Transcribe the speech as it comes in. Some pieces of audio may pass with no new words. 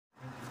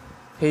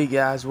Hey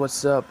guys,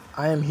 what's up?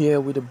 I am here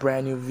with a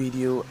brand new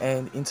video,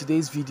 and in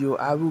today's video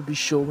I will be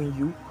showing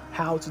you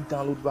how to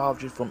download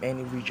Wildjet from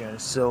any region.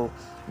 So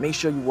make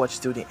sure you watch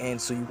till the end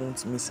so you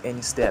won't miss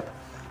any step,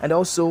 and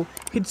also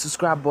hit the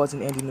subscribe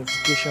button and the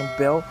notification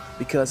bell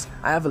because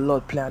I have a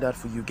lot planned out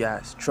for you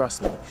guys,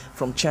 trust me.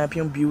 From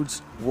champion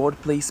builds,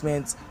 ward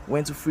placements,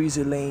 when to freeze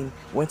a lane,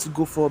 when to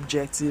go for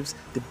objectives,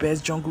 the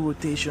best jungle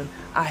rotation.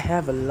 I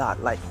have a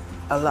lot, like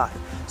a lot.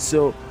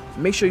 So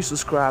make sure you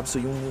subscribe so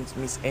you won't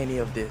miss any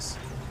of this.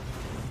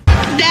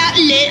 That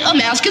little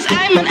mouse, cause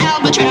I'm an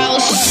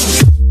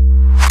albatross.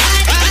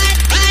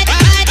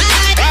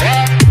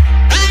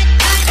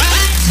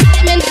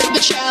 I'm an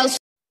albatross.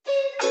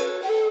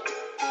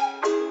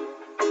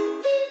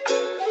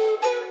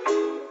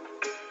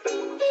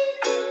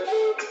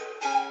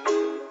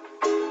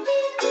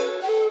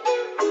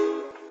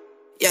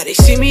 Yeah, they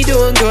see me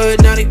doing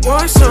good, now they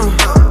want some.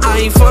 I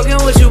ain't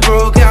fucking with you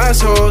broke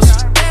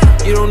assholes.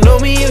 You don't know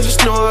me, you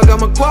just know I got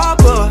my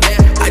guapa.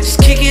 I just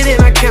kick it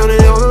and I count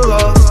it on the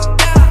low.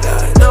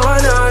 No,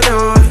 no,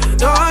 no,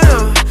 no,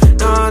 no,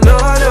 no, no, no,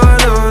 no,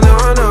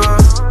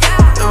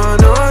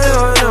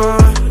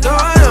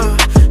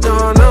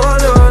 no,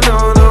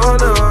 no, no,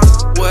 no.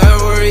 Where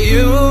were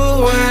you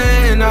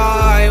when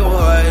I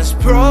was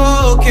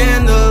broke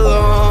and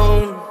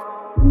alone?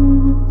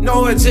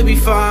 Nowhere to be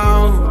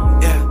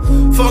found. Yeah,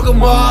 fuck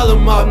 'em all,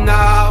 I'm up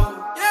now.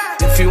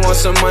 If you want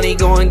some money,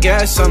 go and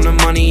get some. The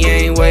money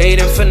ain't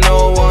waiting for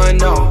no one,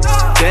 no.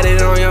 Get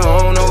it on your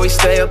own, always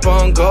stay up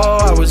on go.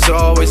 I was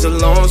always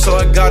alone, so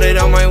I got it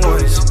on my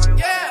ones.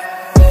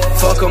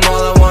 Fuck 'em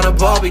all, I wanna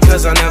ball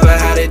because I never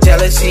had it.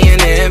 Jealousy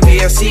and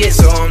envy, I see it,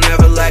 so I'm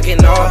never lacking.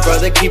 No,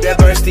 brother, keep that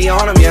bursty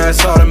on him, yeah,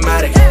 it's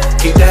automatic.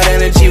 Keep that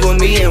energy with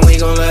me and we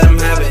gon' let him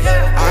have it.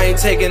 I ain't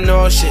taking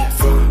no shit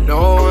from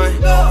no one.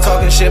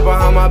 Talking shit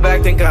behind my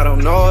back, think I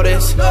don't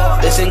notice.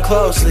 Listen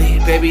closely,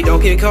 baby,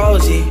 don't get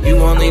cozy. You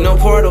only know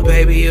Portal,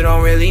 baby, you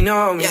don't really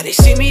know me. Yeah, they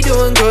see me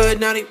doing good,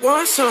 now they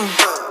want some.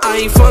 I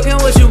ain't fucking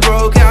with you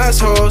broke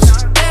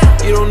assholes.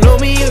 You don't know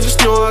me, you just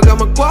know I got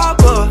my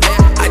guapa.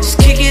 I just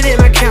kick it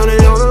and I count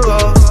it on the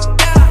low.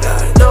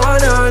 No,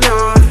 no,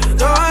 no,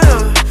 no,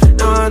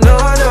 no, no, no,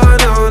 no,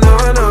 no, no,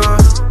 no,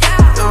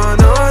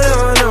 no,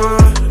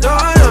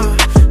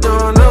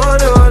 no,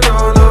 no,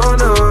 no, no,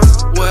 no.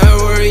 Where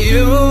were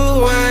you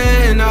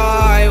when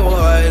I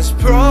was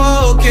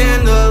broke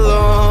and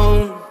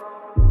alone?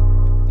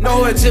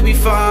 Nowhere to be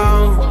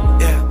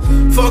found. Yeah,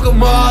 fuck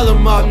 'em all,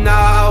 I'm up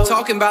now.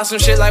 Talking about some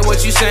shit like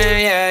what you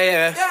saying, yeah,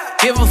 yeah.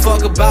 Give a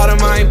fuck about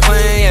him, I ain't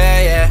playing,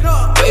 yeah, yeah.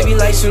 Baby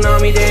like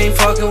tsunami, they ain't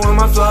fucking with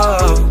my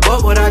flow.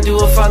 What would I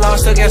do if I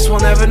lost? I guess we'll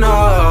never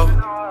know.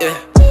 Yeah,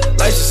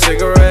 light a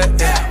cigarette,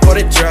 yeah. What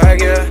a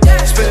drag,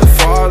 yeah. Spitting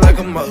far like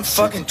a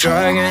motherfucking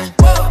dragon.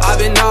 I've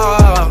been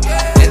up,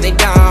 and they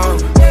down.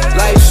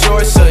 Life's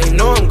short, so you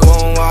know I'm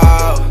going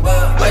wild.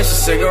 Light a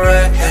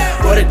cigarette,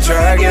 yeah. What a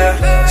drag,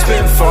 yeah.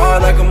 Spitting far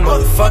like a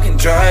motherfucking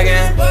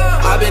dragon.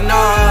 I've been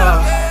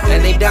up,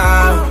 and they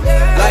down.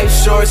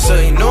 Life's short, so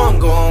you know I'm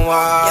going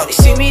wild. Yeah, they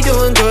see me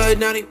doing good,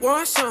 now they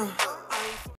want some.